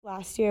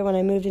Last year when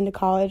I moved into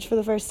college for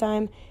the first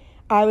time,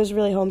 I was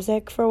really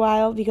homesick for a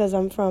while because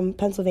I'm from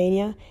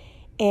Pennsylvania.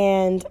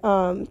 And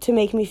to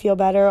make me feel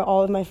better,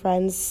 all of my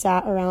friends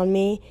sat around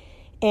me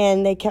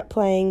and they kept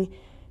playing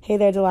Hey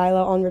There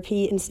Delilah on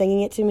repeat and singing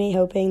it to me,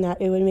 hoping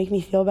that it would make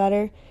me feel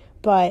better.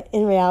 But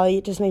in reality,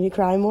 it just made me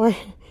cry more.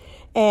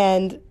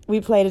 And we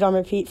played it on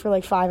repeat for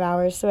like 5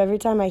 hours. So every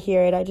time I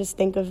hear it, I just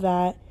think of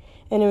that.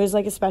 And it was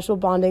like a special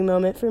bonding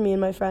moment for me and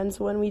my friends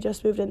when we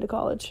just moved into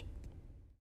college.